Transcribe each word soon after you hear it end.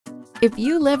If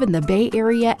you live in the Bay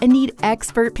Area and need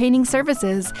expert painting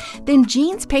services, then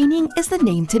Gene's Painting is the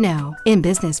name to know. In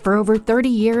business for over 30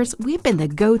 years, we've been the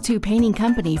go-to painting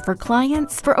company for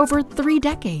clients for over 3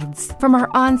 decades. From our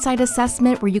on-site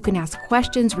assessment where you can ask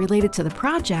questions related to the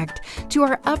project, to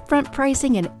our upfront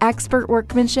pricing and expert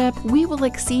workmanship, we will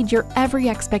exceed your every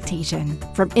expectation.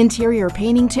 From interior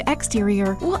painting to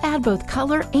exterior, we'll add both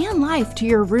color and life to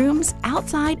your rooms,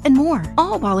 outside, and more,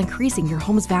 all while increasing your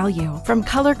home's value. From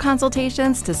color consultations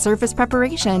to surface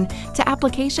preparation to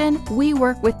application, we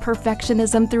work with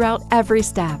perfectionism throughout every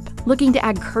step. Looking to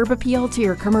add curb appeal to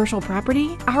your commercial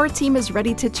property? Our team is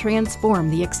ready to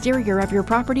transform the exterior of your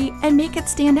property and make it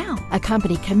stand out. A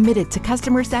company committed to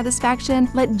customer satisfaction,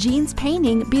 let Gene's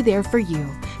Painting be there for you.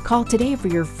 Call today for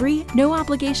your free,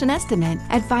 no-obligation estimate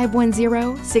at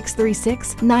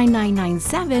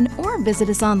 510-636-9997 or visit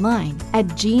us online at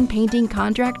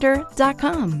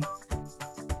genepaintingcontractor.com.